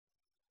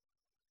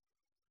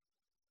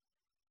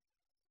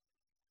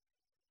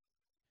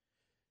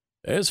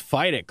This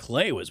fight at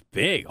Clay was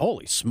big.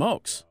 Holy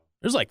smokes.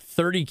 There's like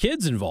 30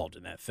 kids involved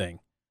in that thing.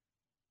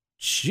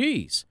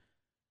 Jeez.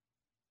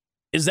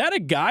 Is that a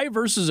guy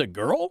versus a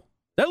girl?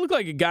 That looked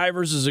like a guy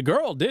versus a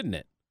girl, didn't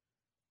it?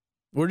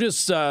 We're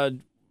just,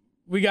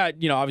 we got,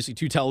 obviously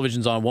two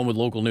televisions on, one with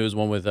local news,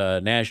 one with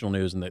national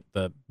news, and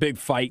the big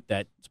fight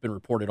that's been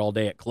reported all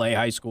day at Clay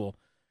High School.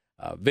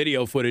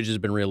 Video footage has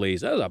been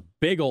released. That was a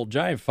big old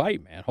giant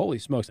fight, man. Holy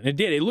smokes. And it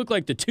did. It looked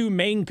like the two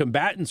main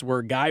combatants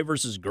were guy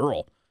versus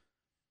girl.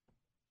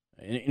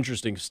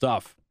 Interesting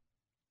stuff.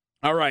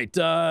 All right.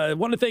 I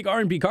want to thank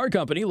R&B Car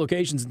Company,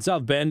 locations in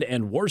South Bend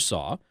and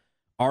Warsaw.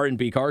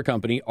 R&B Car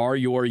Company are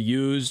your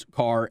used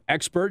car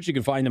experts. You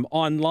can find them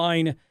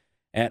online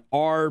at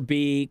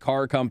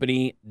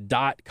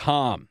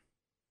rbcarcompany.com.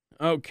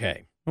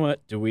 Okay.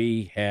 What do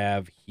we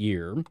have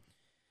here?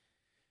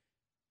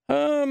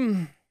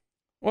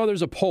 Well,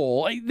 there's a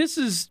poll. This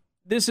is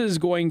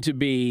going to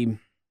be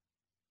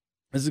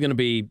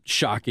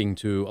shocking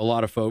to a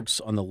lot of folks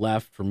on the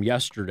left from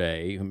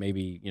yesterday who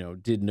maybe,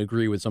 didn't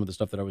agree with some of the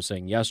stuff that I was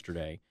saying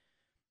yesterday.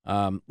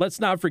 Let's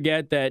not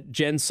forget that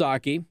Jen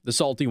Psaki, the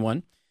salty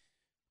one,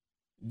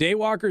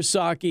 Daywalker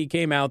Psaki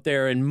came out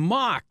there and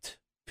mocked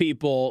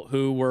people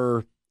who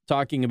were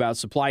talking about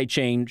supply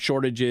chain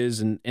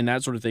shortages and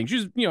that sort of thing. She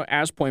was,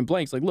 asked point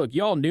blank, it's like, look,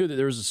 y'all knew that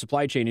there was a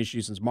supply chain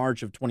issue since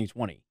March of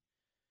 2020.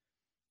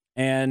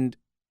 And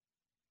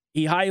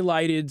he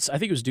highlighted, I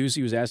think it was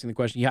Ducey was asking the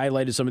question, he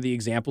highlighted some of the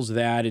examples of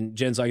that, and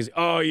Jen Psaki said,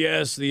 oh,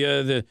 yes,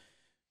 the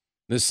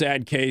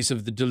sad case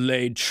of the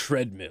delayed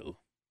treadmill.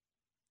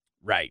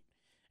 Right.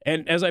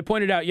 And as I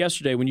pointed out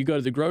yesterday, when you go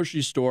to the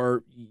grocery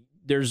store,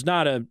 there's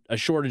not a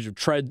shortage of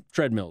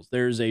treadmills.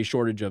 There's a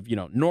shortage of,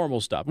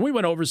 normal stuff. And we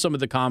went over some of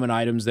the common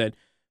items that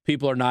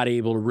people are not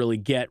able to really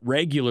get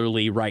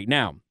regularly right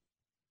now.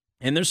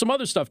 And there's some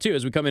other stuff, too,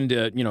 as we come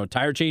into,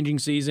 tire changing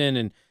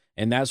season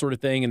and that sort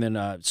of thing. And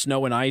then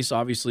snow and ice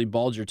obviously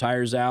bulge your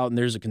tires out. And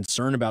there's a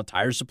concern about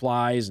tire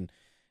supplies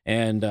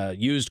and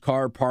used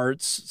car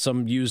parts.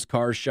 Some used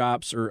car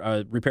shops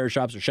or repair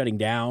shops are shutting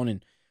down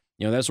and,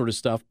 that sort of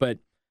stuff. But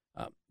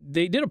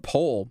they did a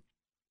poll,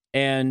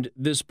 and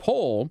this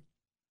poll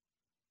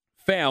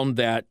found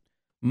that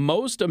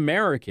most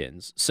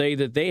Americans say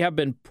that they have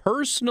been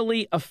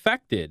personally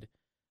affected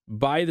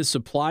by the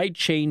supply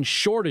chain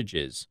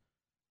shortages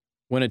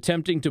when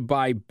attempting to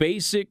buy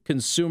basic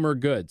consumer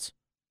goods.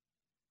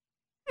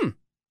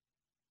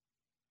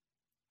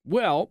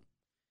 Well,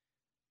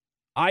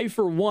 I,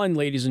 for one,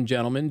 ladies and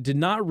gentlemen, did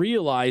not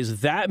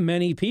realize that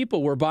many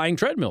people were buying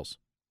treadmills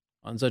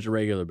on such a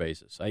regular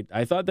basis.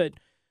 I thought that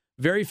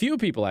very few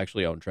people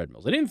actually own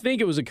treadmills. I didn't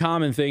think it was a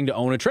common thing to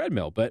own a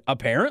treadmill, but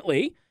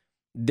apparently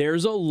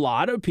there's a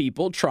lot of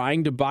people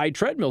trying to buy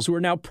treadmills who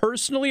are now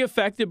personally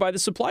affected by the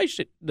supply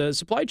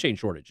chain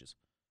shortages.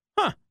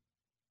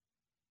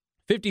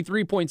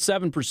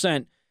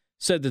 53.7%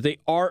 said that they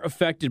are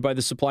affected by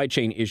the supply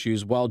chain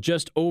issues, while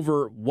just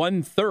over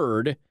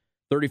one-third,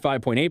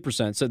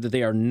 35.8%, said that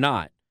they are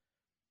not.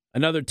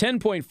 Another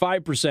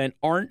 10.5%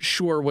 aren't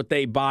sure what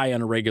they buy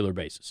on a regular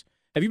basis.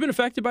 Have you been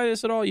affected by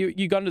this at all?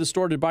 You gone to the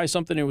store to buy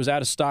something and it was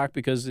out of stock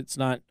because it's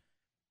not?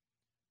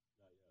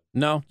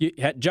 No?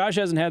 Josh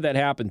hasn't had that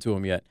happen to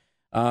him yet.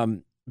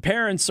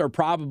 Parents are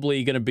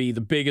probably going to be the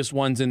biggest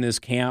ones in this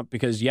camp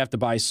because you have to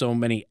buy so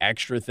many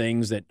extra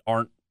things that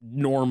aren't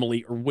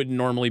normally or wouldn't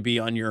normally be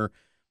on your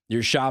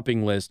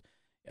shopping list.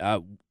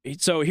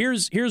 So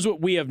here's what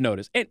we have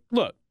noticed. And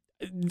look,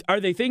 are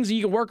they things that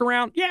you can work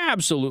around? Yeah,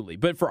 absolutely.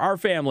 But for our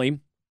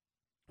family,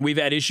 we've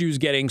had issues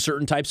getting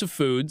certain types of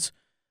foods.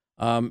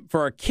 For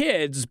our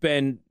kids, it's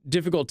been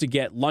difficult to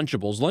get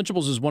Lunchables.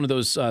 Lunchables is one of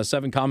those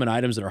 7 common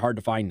items that are hard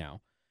to find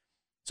now.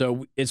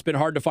 So it's been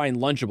hard to find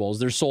Lunchables.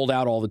 They're sold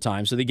out all the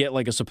time. So they get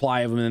like a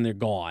supply of them and then they're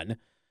gone.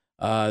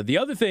 The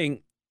other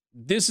thing,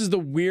 this is the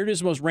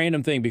weirdest, most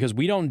random thing because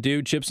we don't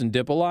do chips and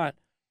dip a lot.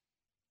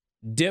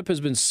 Dip has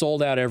been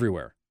sold out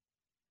everywhere.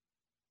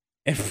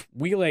 If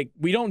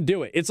we don't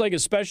do it. It's like a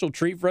special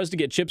treat for us to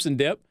get chips and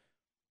dip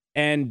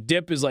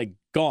is like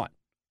gone.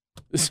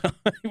 So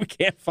we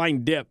can't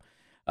find dip.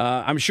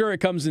 I'm sure it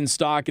comes in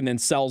stock and then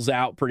sells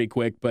out pretty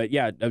quick. But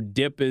yeah, a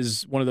dip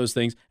is one of those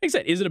things. Like I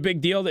said, is it a big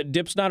deal that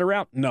dip's not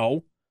around?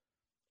 No.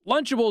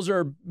 Lunchables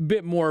are a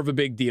bit more of a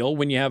big deal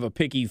when you have a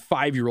picky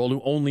 5-year-old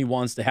who only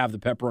wants to have the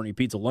pepperoni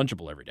pizza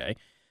Lunchable every day.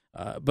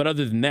 But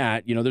other than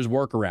that, there's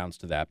workarounds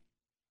to that.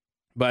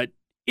 But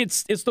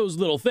it's those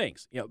little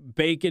things.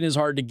 Bacon is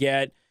hard to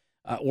get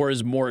or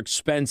is more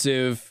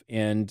expensive.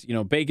 And,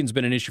 bacon's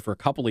been an issue for a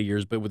couple of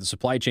years, but with the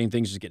supply chain,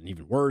 things are getting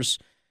even worse.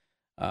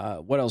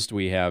 What else do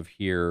we have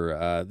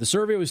here? The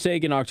survey was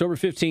taken October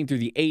 15th through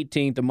the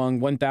 18th among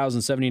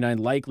 1,079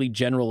 likely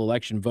general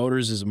election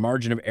voters. Is a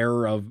margin of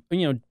error of,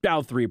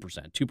 about 3%,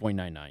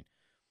 2.99.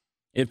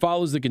 It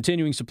follows the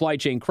continuing supply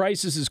chain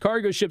crisis as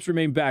cargo ships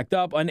remain backed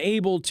up,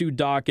 unable to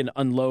dock and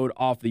unload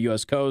off the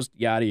U.S. coast,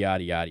 yada,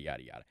 yada, yada,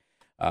 yada,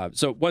 yada.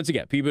 So once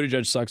again, Pete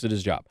Buttigieg sucks at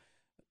his job.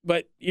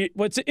 But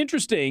what's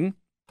interesting,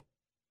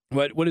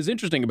 what is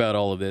interesting about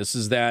all of this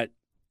is that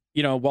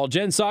while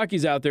Jen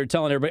Psaki's out there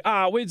telling everybody,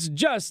 it's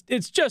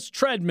just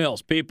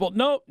treadmills, people.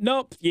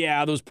 Nope.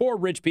 Yeah, those poor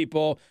rich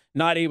people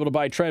not able to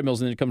buy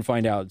treadmills, and then come to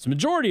find out, the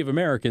majority of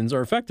Americans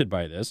are affected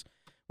by this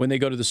when they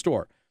go to the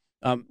store.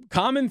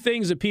 Common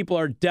things that people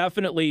are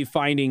definitely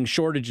finding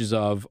shortages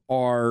of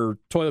are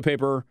toilet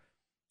paper.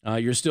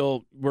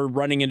 We're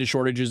running into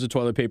shortages of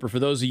toilet paper. For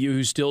those of you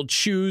who still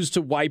choose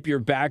to wipe your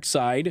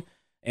backside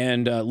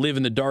and live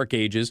in the dark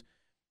ages,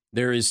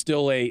 there is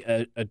still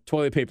a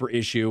toilet paper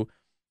issue.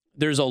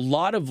 There's a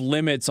lot of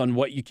limits on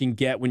what you can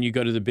get when you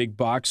go to the big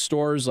box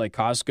stores like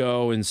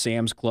Costco and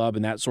Sam's Club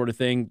and that sort of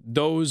thing.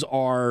 Those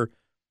are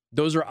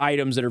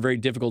items that are very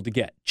difficult to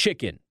get.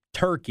 Chicken,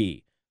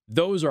 turkey,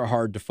 those are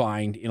hard to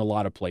find in a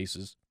lot of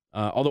places.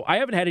 Although I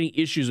haven't had any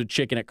issues with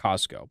chicken at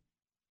Costco.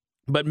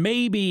 But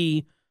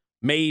maybe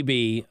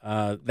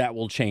that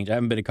will change. I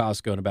haven't been to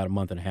Costco in about a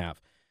month and a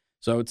half.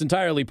 So it's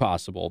entirely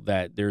possible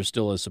that there's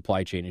still a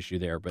supply chain issue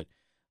there. But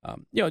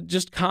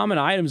just common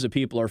items that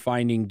people are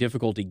finding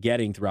difficulty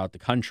getting throughout the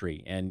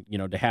country. And,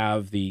 to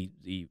have the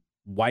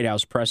White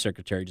House press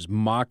secretary just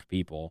mock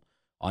people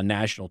on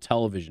national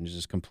television is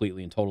just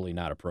completely and totally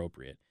not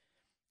appropriate.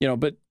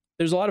 But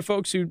there's a lot of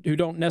folks who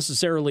don't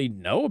necessarily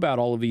know about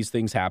all of these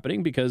things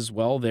happening because,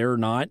 well, they're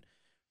not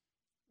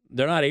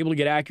able to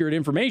get accurate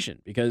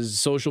information because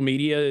social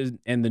media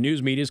and the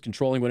news media is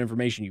controlling what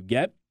information you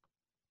get.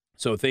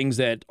 So things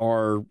that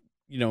are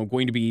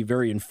going to be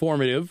very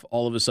informative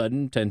all of a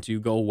sudden tend to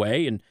go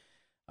away. And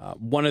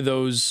one of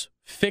those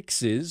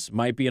fixes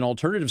might be an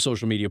alternative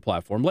social media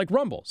platform like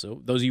Rumble.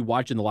 So those of you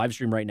watching the live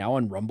stream right now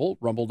on Rumble,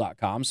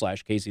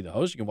 rumble.com/Casey the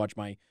host, you can watch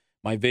my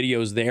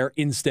videos there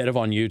instead of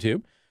on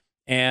YouTube.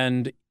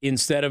 And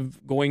instead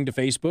of going to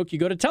Facebook, you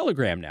go to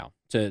Telegram now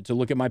to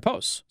look at my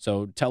posts.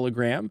 So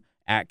Telegram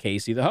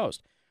 @Casey the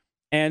host.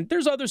 And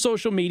there's other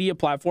social media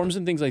platforms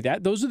and things like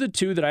that. Those are the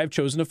two that I've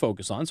chosen to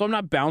focus on. So I'm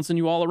not bouncing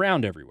you all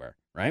around everywhere,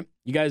 right?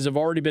 You guys have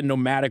already been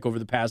nomadic over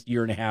the past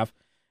year and a half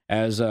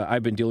as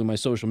I've been dealing with my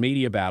social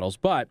media battles.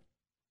 But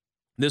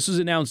this was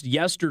announced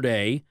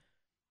yesterday,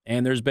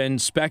 and there's been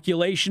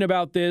speculation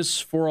about this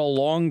for a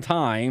long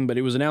time, but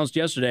it was announced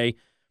yesterday.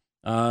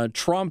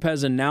 Trump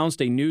has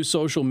announced a new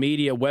social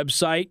media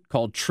website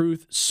called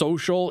Truth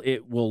Social.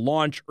 It will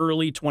launch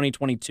early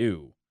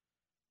 2022.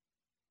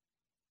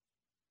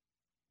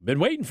 Been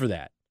waiting for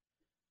that.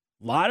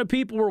 A lot of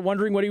people were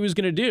wondering what he was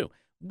going to do.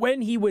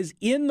 When he was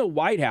in the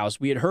White House,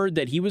 we had heard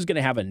that he was going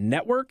to have a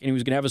network and he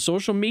was going to have a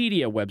social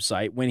media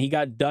website when he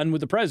got done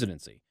with the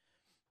presidency.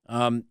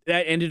 That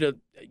ended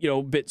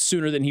a bit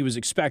sooner than he was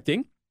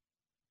expecting,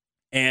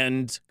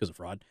 and because of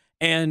fraud.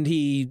 And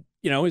he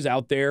is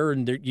out there,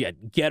 and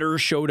Getter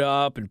showed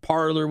up, and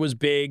Parler was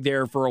big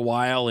there for a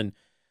while, and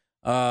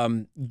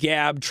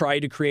Gab tried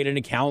to create an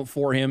account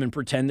for him and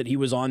pretend that he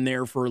was on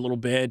there for a little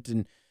bit,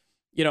 and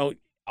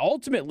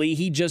ultimately,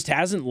 he just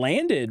hasn't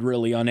landed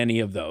really on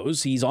any of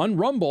those. He's on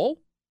Rumble.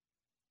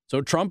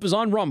 So Trump is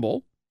on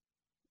Rumble.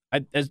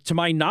 As to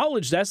my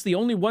knowledge, that's the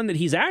only one that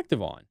he's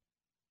active on.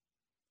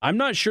 I'm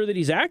not sure that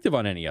he's active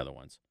on any other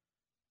ones.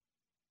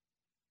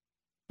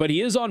 But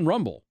he is on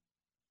Rumble.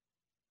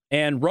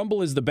 And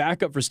Rumble is the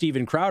backup for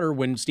Steven Crowder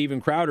when Steven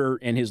Crowder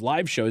and his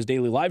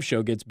daily live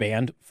show gets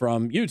banned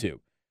from YouTube.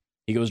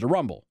 He goes to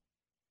Rumble.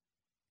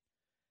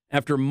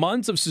 After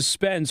months of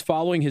suspense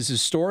following his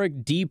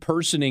historic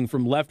depersoning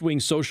from left-wing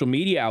social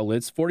media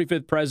outlets,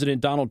 45th President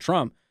Donald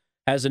Trump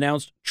has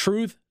announced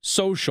Truth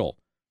Social,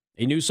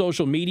 a new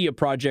social media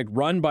project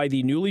run by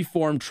the newly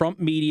formed Trump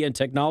Media and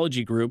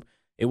Technology Group.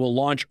 It will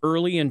launch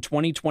early in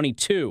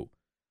 2022.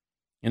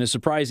 In a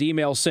surprise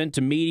email sent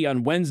to me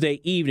on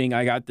Wednesday evening,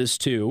 I got this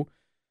too.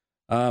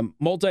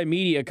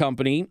 Multimedia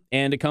company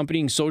and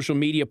accompanying social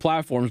media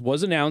platforms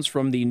was announced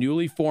from the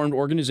newly formed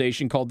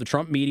organization called the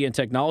Trump Media and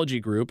Technology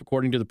Group,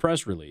 according to the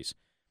press release.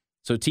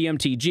 So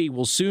TMTG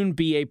will soon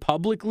be a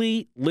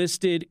publicly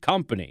listed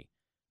company,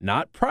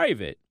 not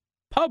private,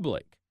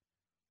 public.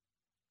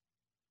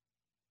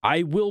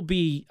 I will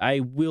be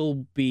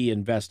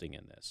investing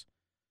in this.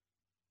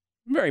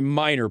 Very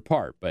minor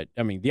part, but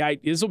I mean,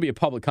 this will be a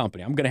public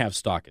company. I'm going to have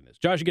stock in this.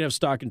 Josh, you're going to have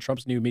stock in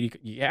Trump's new media.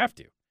 You have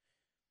to.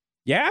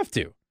 You have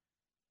to.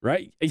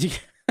 Right?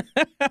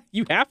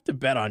 You have to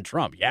bet on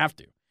Trump. You have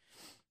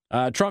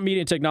to. Trump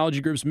Media and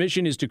Technology Group's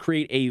mission is to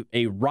create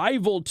a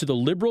rival to the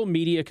liberal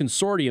media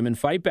consortium and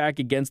fight back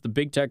against the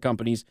big tech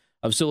companies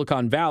of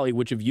Silicon Valley,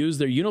 which have used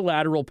their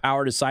unilateral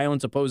power to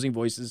silence opposing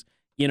voices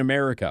in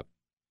America.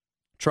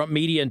 Trump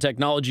Media and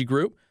Technology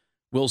Group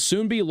will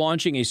soon be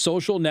launching a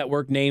social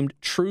network named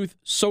Truth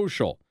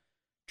Social.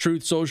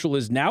 Truth Social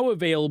is now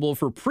available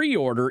for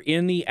pre-order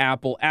in the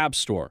Apple App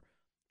Store.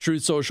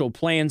 Truth Social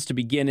plans to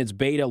begin its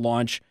beta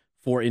launch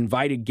for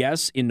invited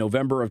guests in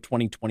November of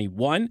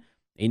 2021.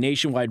 A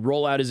nationwide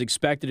rollout is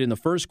expected in the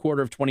first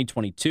quarter of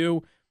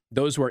 2022.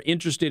 Those who are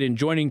interested in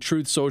joining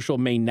Truth Social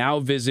may now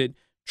visit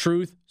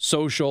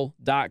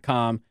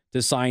truthsocial.com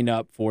to sign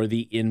up for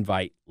the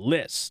invite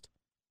list.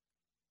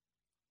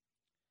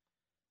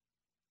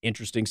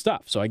 Interesting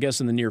stuff. So I guess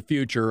in the near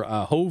future,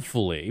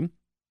 hopefully,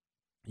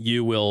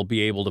 you will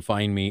be able to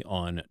find me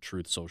on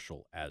Truth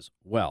Social as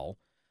well.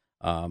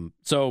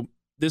 So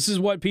this is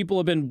what people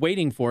have been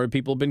waiting for.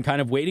 People have been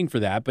kind of waiting for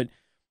that. But,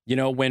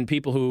 when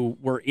people who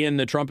were in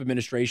the Trump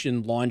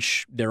administration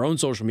launch their own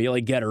social media,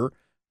 like Getter,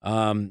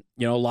 a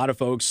lot of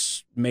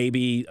folks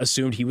maybe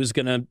assumed he was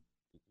going to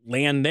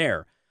land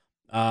there.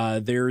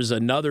 There's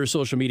another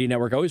social media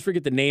network. I always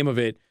forget the name of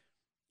it,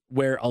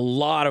 where a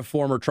lot of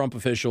former Trump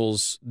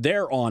officials,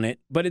 they're on it,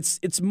 but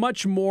it's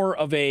much more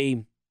of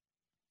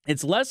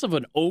it's less of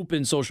an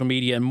open social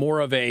media and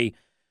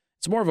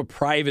it's more of a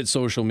private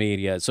social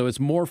media. So it's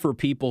more for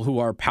people who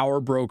are power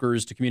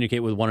brokers to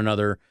communicate with one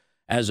another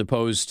as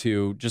opposed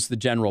to just the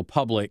general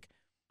public.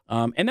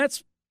 And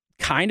that's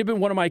kind of been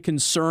one of my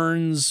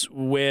concerns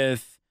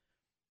with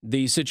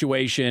the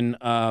situation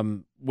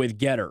with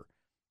Getter,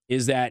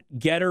 is that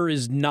Getter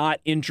is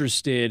not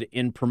interested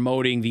in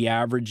promoting the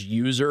average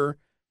user,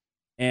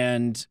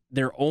 and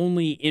they're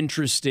only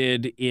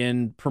interested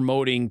in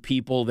promoting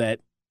people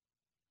that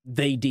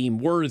they deem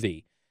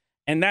worthy.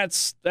 And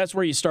that's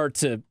where you start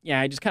to,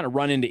 I just kind of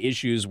run into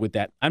issues with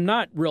that. I'm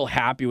not real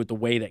happy with the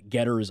way that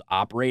Getter is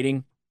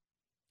operating.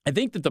 I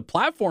think that the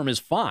platform is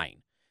fine.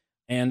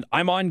 And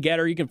I'm on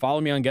Getter. You can follow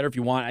me on Getter if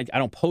you want. I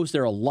don't post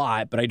there a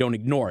lot, but I don't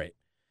ignore it.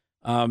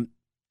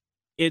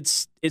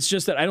 It's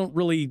just that I don't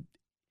really,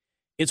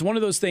 it's one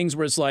of those things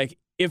where it's like,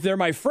 if they're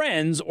my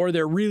friends or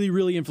they're really,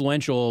 really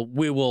influential,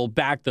 we will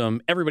back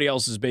them. Everybody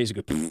else is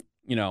basically,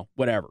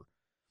 whatever.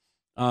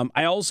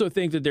 I also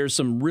think that there's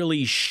some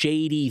really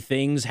shady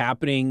things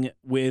happening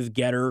with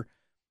Getter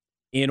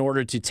in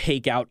order to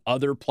take out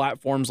other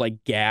platforms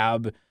like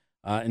Gab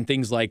and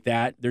things like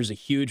that. There's a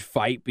huge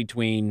fight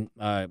between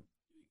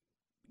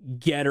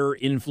Getter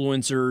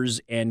influencers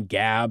and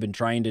Gab and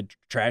trying to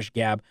trash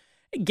Gab.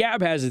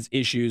 Gab has its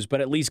issues,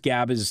 but at least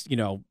Gab is,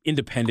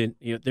 independent.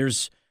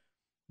 There's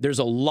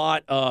a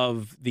lot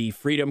of the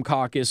Freedom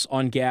Caucus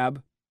on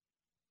Gab.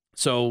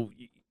 So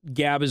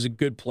Gab is a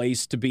good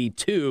place to be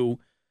too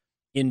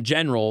in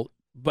general,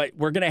 but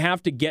we're going to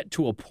have to get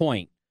to a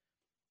point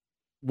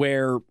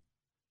where,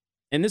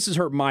 and this has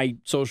hurt my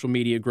social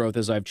media growth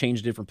as I've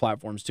changed different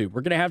platforms too. We're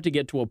going to have to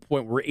get to a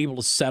point where we're able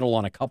to settle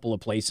on a couple of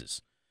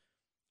places.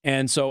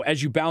 And so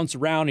as you bounce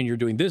around and you're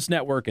doing this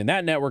network and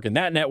that network and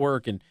that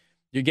network, and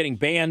you're getting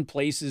banned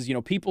places,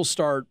 people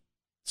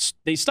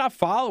they stop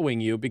following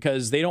you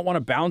because they don't want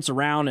to bounce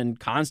around and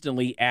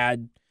constantly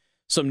add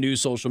some new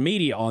social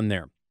media on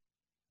there.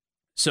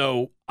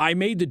 So I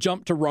made the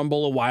jump to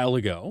Rumble a while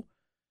ago.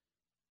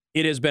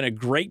 It has been a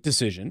great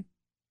decision.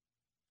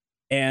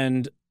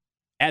 And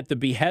at the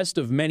behest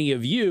of many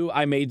of you,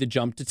 I made the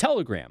jump to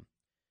Telegram.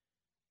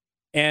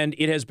 And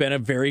it has been a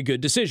very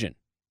good decision.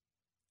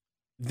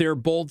 They're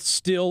both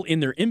still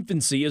in their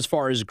infancy as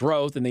far as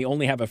growth, and they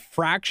only have a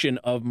fraction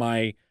of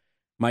my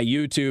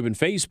YouTube and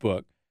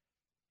Facebook.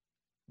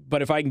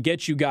 But if I can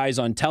get you guys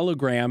on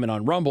Telegram and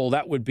on Rumble,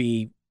 that would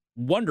be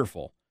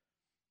wonderful.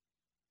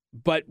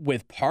 But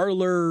with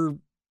Parler,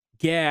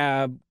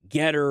 Gab,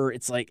 Getter,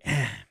 it's like,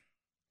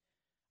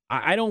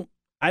 I don't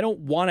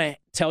want to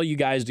tell you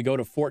guys to go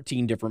to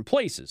 14 different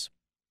places.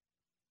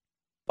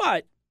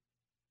 But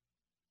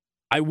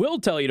I will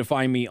tell you to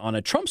find me on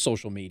a Trump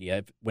social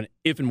media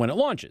if and when it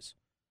launches.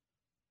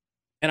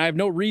 And I have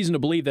no reason to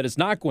believe that it's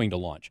not going to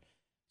launch.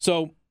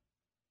 So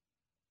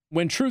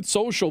when Truth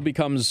Social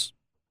becomes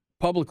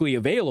publicly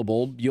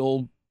available,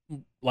 you'll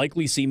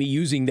likely see me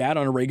using that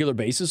on a regular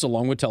basis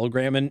along with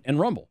Telegram and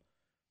Rumble.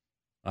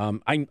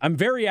 I'm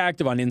very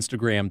active on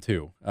Instagram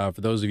too, for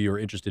those of you who are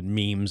interested in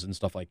memes and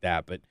stuff like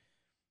that. But,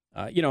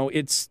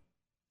 it's,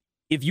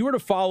 if you were to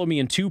follow me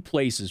in two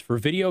places for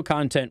video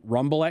content,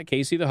 Rumble at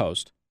Casey the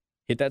Host,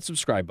 hit that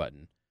subscribe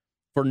button.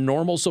 For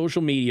normal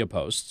social media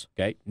posts,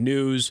 okay,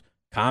 news,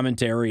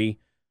 commentary,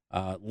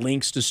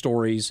 links to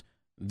stories,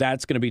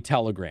 that's going to be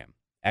Telegram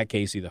at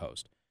Casey the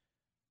Host.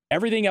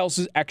 Everything else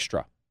is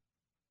extra.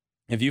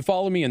 If you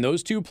follow me in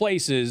those two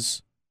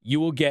places, you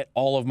will get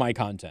all of my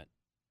content,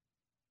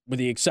 with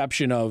the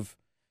exception of,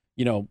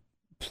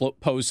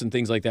 posts and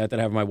things like that I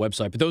have on my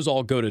website. But those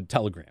all go to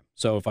Telegram.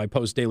 So if I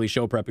post daily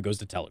show prep, it goes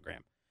to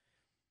Telegram.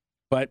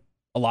 But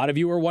a lot of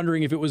you are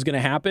wondering if it was going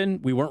to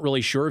happen. We weren't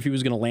really sure if he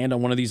was going to land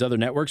on one of these other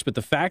networks. But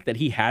the fact that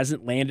he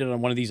hasn't landed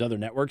on one of these other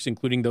networks,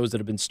 including those that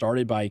have been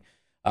started by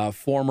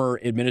former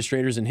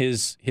administrators in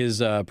his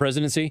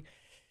presidency,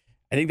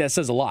 I think that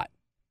says a lot.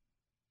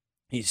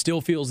 He still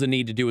feels the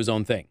need to do his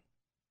own thing.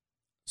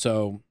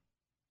 So,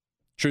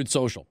 Truth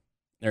Social.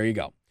 There you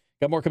go.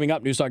 Got more coming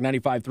up. Newstalk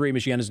 95.3,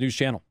 Michiana's news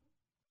channel.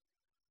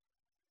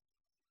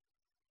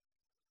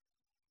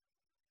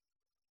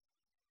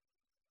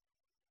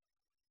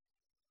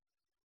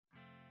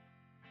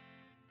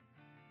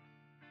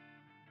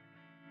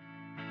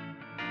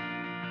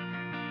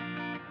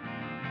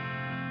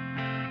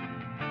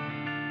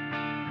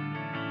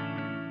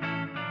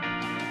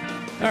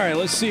 All right,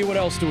 let's see what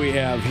else do we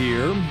have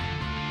here.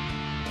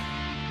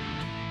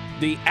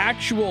 The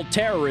actual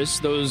terrorists,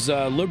 those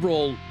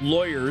liberal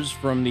lawyers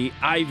from the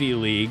Ivy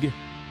League,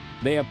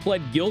 they have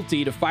pled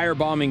guilty to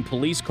firebombing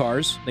police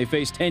cars. They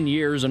face 10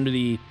 years under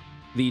the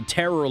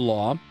terror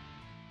law.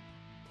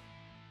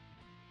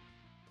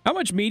 How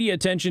much media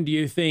attention do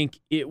you think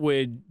it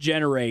would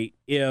generate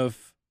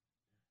if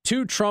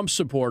two Trump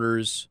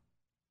supporters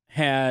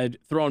had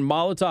thrown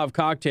Molotov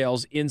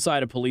cocktails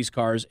inside of police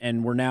cars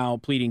and were now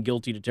pleading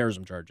guilty to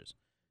terrorism charges?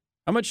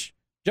 How much,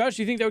 Josh,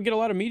 do you think that would get a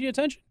lot of media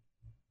attention?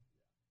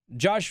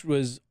 Josh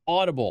was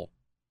audible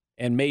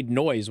and made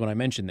noise when I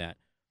mentioned that.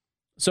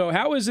 So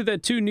how is it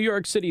that two New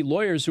York City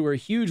lawyers who are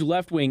huge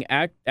left-wing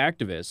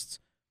activists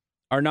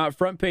are not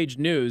front-page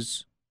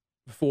news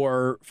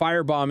for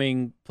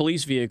firebombing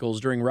police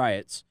vehicles during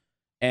riots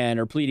and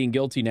are pleading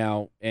guilty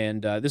now?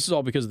 And this is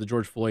all because of the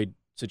George Floyd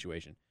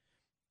situation.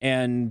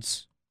 And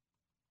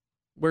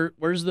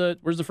where's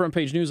the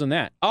front-page news on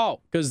that?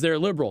 Oh, because they're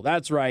liberal.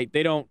 That's right.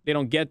 They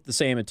don't get the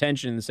same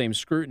attention and the same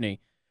scrutiny.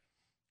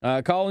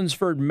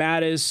 Collinsford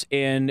Mattis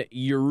and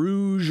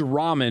Yarouj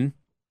Rahman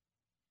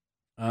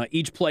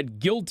each pled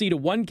guilty to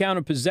one count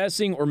of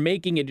possessing or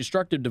making a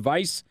destructive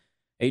device,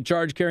 a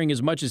charge carrying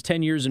as much as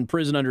 10 years in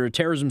prison under a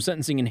terrorism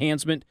sentencing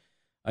enhancement.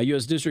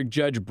 U.S. District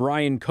Judge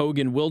Brian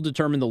Cogan will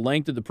determine the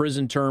length of the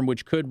prison term,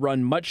 which could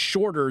run much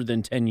shorter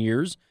than 10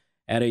 years,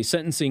 at a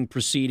sentencing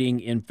proceeding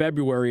in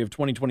February of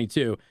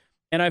 2022.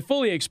 And I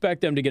fully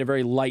expect them to get a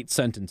very light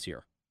sentence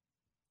here.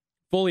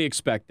 Fully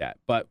expect that,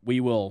 but we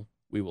will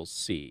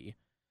see.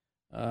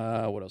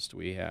 What else do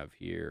we have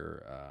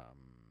here?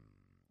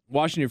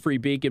 Washington Free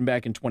Beacon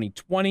back in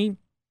 2020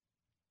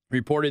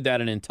 reported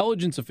that an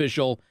intelligence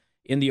official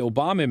in the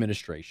Obama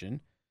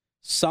administration,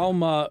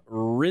 Salma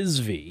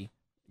Rizvi,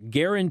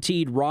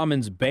 guaranteed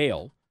Rahman's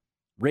bail.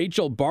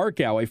 Rachel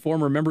Barkow, a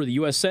former member of the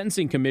U.S.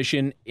 Sentencing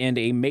Commission and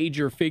a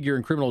major figure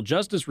in criminal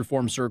justice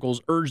reform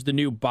circles, urged the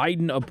new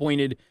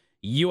Biden-appointed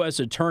U.S.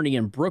 attorney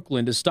in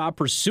Brooklyn to stop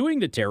pursuing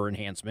the terror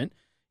enhancement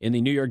in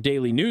the New York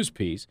Daily News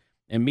piece.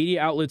 And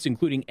media outlets,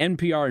 including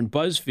NPR and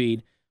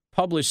BuzzFeed,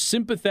 published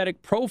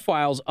sympathetic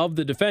profiles of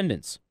the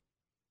defendants.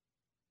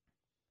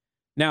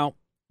 Now,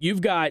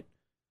 you've got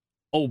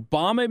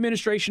Obama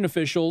administration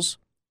officials,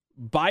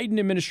 Biden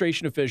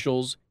administration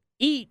officials,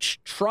 each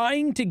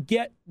trying to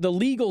get the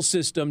legal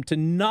system to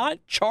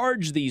not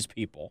charge these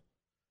people.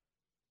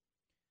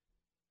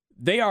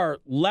 They are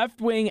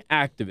left-wing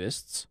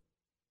activists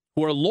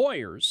who are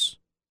lawyers.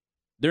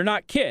 They're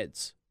not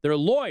kids. They're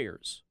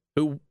lawyers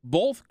who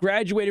both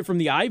graduated from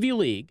the Ivy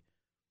League,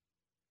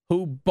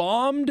 who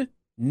bombed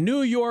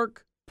New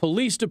York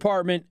Police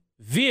Department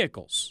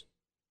vehicles.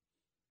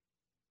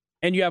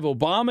 And you have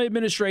Obama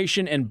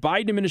administration and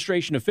Biden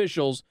administration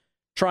officials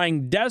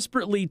trying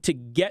desperately to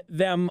get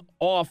them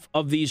off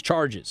of these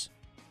charges.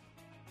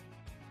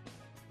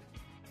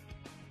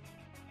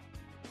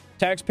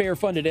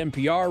 Taxpayer-funded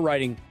NPR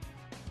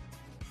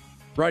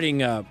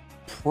writing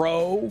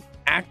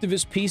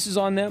pro-activist pieces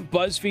on them.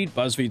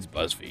 BuzzFeed's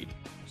BuzzFeed.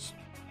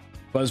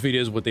 BuzzFeed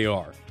is what they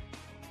are.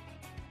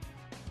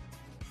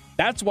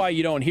 That's why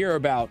you don't hear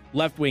about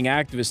left-wing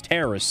activist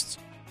terrorists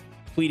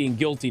pleading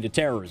guilty to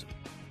terrorism.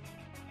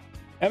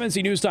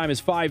 MNC News Time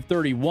is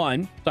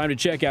 5:31. Time to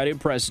check out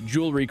Impress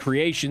Jewelry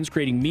Creations,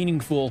 creating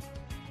meaningful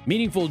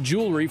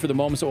jewelry for the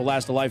moments that will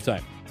last a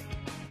lifetime.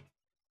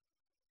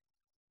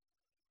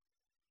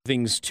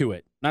 Things to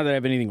it. Not that I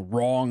have anything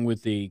wrong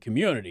with the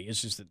community.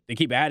 It's just that they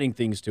keep adding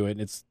things to it,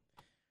 and it's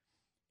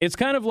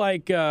kind of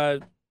like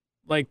the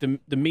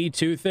Me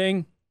Too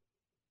thing.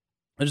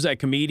 There's that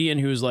comedian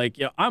who's like,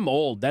 yeah, I'm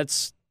old.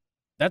 That's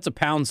a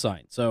pound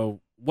sign.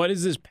 So what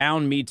is this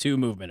pound Me Too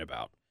movement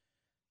about?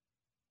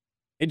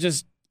 It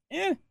just,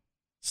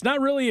 it's not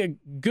really a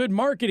good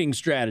marketing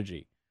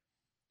strategy.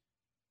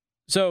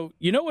 So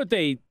do you know what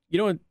the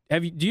new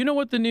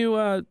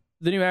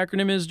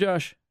acronym is,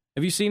 Josh?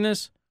 Have you seen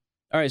this?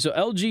 All right, so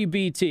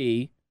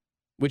LGBT,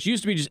 which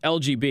used to be just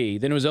LGB,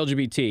 then it was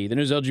LGBT, then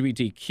it was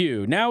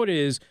LGBTQ. Now it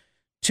is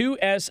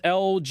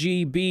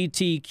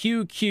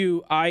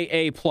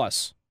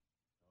 2SLGBTQQIA+.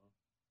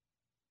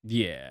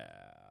 Yeah.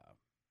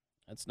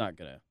 That's not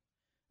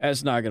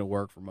gonna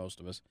work for most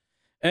of us.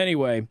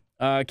 Anyway,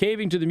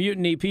 caving to the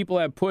mutiny, people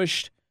have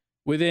pushed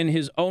within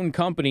his own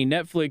company.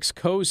 Netflix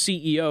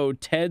co-CEO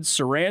Ted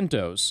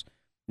Sarandos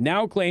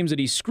now claims that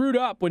he screwed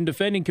up when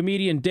defending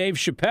comedian Dave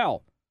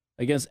Chappelle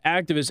against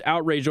activists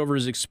outraged over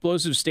his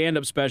explosive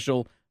stand-up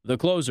special, The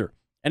Closer.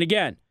 And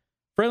again,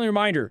 friendly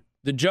reminder,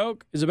 the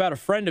joke is about a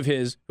friend of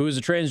his who is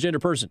a transgender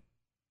person.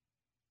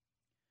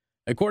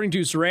 According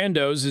to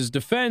Sarandos, his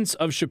defense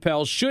of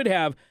Chappelle should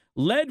have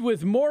led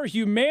with more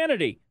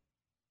humanity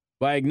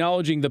by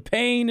acknowledging the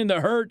pain and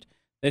the hurt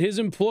that his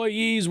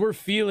employees were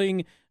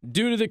feeling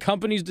due to the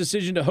company's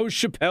decision to host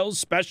Chappelle's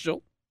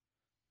special.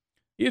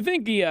 You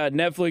think the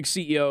Netflix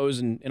CEOs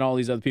and all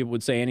these other people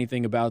would say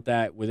anything about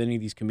that with any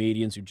of these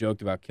comedians who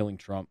joked about killing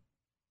Trump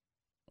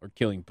or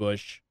killing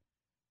Bush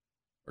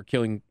or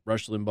killing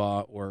Rush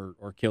Limbaugh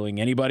or killing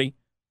anybody?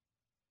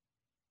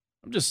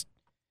 I'm just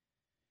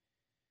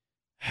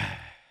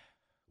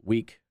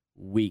weak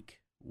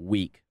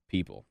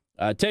people.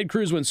 Ted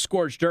Cruz went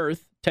scorched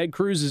earth. Ted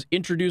Cruz has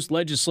introduced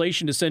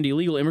legislation to send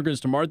illegal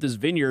immigrants to Martha's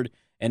Vineyard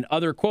and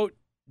other, quote,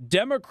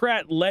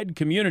 Democrat-led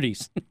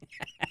communities.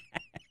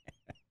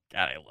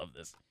 God, I love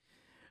this.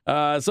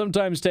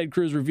 Sometimes Ted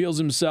Cruz reveals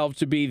himself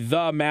to be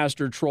the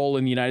master troll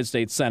in the United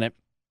States Senate.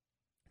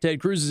 Ted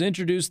Cruz has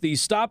introduced the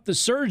Stop the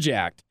Surge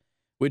Act,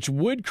 which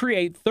would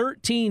create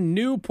 13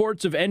 new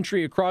ports of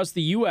entry across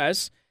the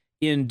U.S.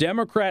 in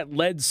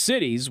Democrat-led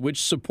cities,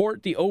 which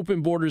support the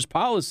open borders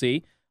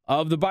policy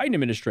of the Biden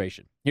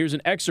administration. Here's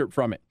an excerpt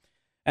from it.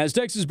 As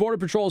Texas Border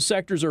Patrol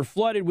sectors are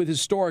flooded with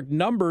historic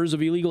numbers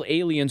of illegal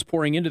aliens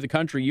pouring into the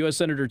country, U.S.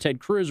 Senator Ted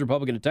Cruz,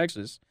 Republican of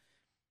Texas,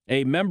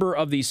 a member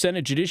of the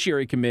Senate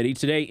Judiciary Committee,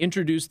 today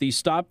introduced the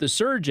Stop the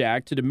Surge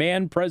Act to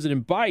demand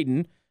President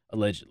Biden,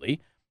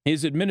 allegedly,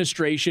 his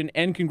administration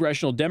and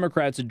congressional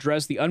Democrats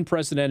address the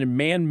unprecedented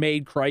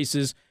man-made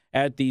crisis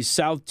at the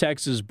South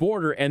Texas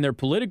border and their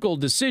political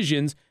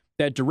decisions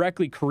that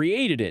directly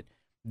created it.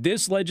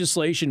 This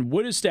legislation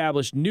would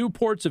establish new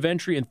ports of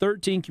entry in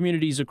 13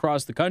 communities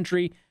across the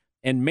country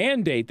and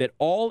mandate that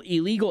all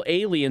illegal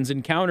aliens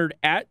encountered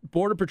at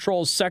Border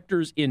Patrol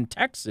sectors in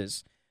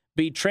Texas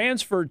be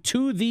transferred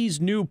to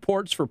these new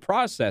ports for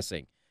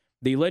processing.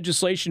 The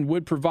legislation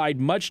would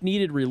provide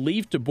much-needed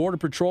relief to Border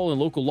Patrol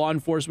and local law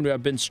enforcement who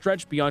have been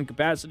stretched beyond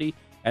capacity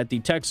at the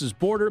Texas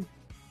border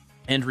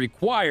and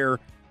require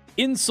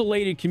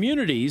insulated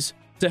communities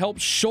to help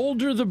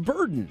shoulder the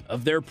burden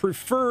of their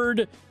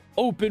preferred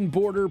open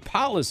border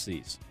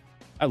policies.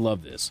 I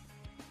love this.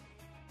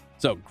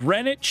 So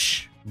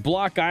Greenwich,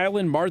 Block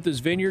Island, Martha's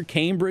Vineyard,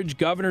 Cambridge,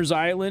 Governor's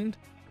Island,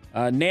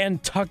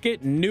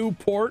 Nantucket,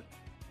 Newport,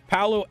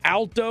 Palo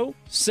Alto,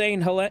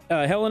 St.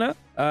 Helena.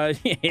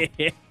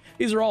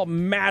 These are all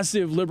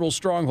massive liberal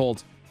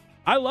strongholds.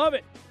 I love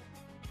it.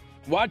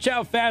 Watch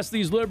how fast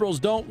these liberals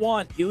don't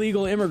want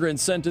illegal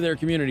immigrants sent to their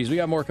communities. We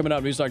got more coming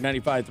up. News Talk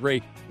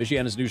 95.3,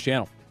 Michiana's news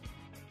channel.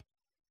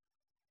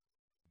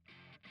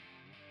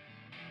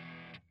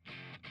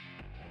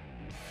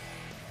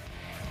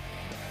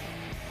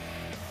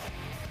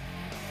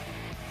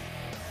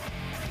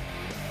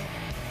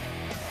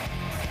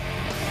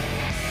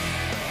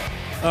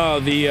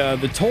 Oh,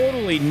 the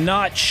totally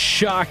not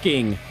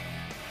shocking.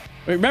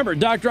 Remember,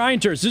 Dr.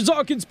 Einturst, it's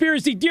all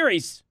conspiracy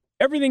theories.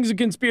 Everything's a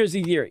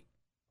conspiracy theory.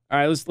 All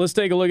right, let's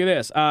take a look at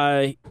this.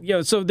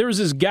 So there was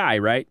this guy,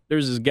 right?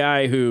 There's this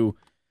guy who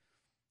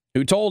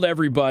told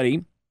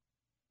everybody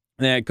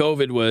that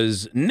COVID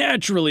was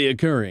naturally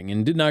occurring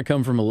and did not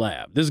come from a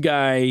lab. This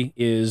guy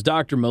is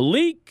Dr.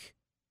 Malik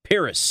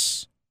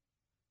Peiris.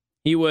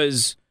 He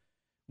was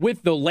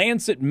with the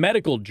Lancet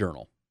Medical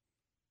Journal,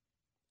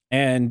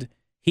 and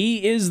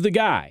he is the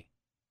guy.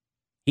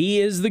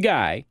 He is the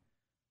guy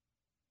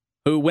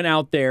who went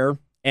out there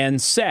and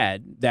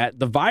said that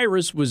the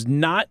virus was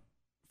not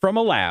from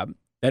a lab,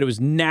 that it was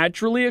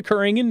naturally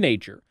occurring in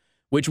nature,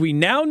 which we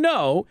now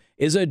know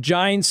is a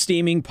giant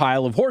steaming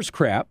pile of horse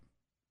crap.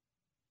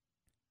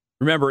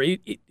 Remember,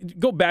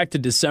 go back to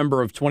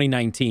December of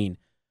 2019.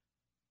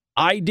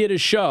 I did a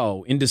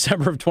show in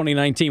December of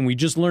 2019. We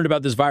just learned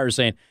about this virus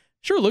saying,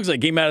 sure looks like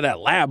it came out of that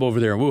lab over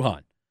there in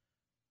Wuhan.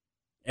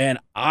 And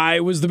I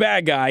was the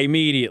bad guy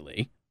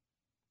immediately.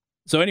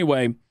 So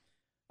anyway,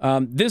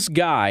 this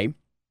guy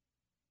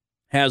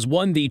has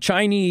won the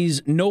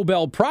Chinese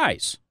Nobel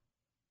Prize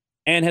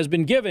and has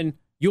been given,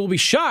 you'll be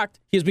shocked,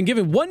 he has been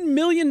given $1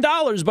 million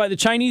by the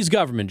Chinese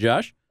government,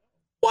 Josh.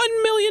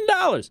 $1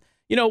 million.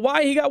 You know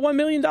why he got $1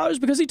 million?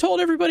 Because he told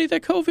everybody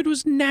that COVID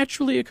was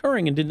naturally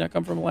occurring and did not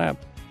come from a lab.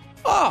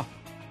 How's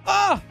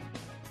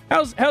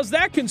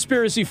that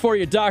conspiracy for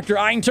you, Dr.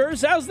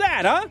 Einturst? How's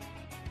that, huh?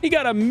 He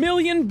got $1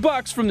 million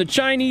from the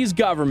Chinese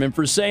government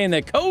for saying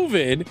that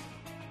COVID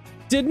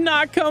did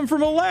not come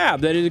from a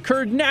lab, that it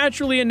occurred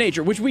naturally in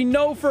nature, which we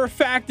know for a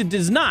fact it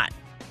does not.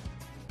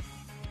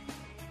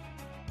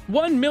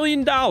 $1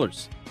 million.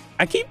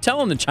 I keep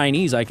telling the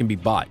Chinese I can be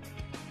bought.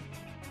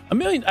 $1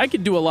 million, I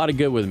could do a lot of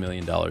good with $1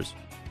 million.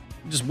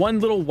 Just one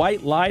little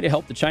white lie to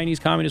help the Chinese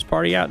Communist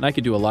Party out, and I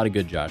could do a lot of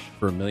good, Josh,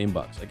 for $1 million.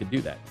 I could do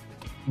that.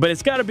 But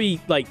it's got to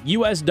be like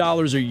US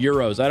dollars or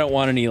euros. I don't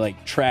want any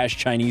like trash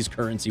Chinese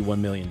currency $1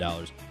 million.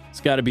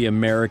 It's got to be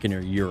American or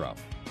euro,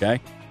 okay?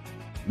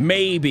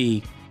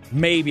 Maybe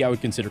I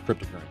would consider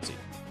cryptocurrency.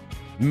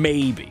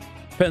 Maybe.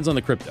 Depends on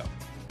the crypto.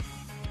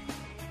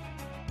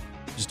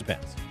 Just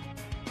depends.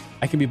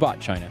 I can be bought,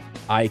 China.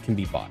 I can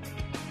be bought.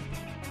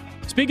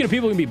 Speaking of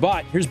people who can be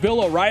bought, here's Bill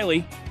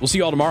O'Reilly. We'll see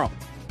you all tomorrow.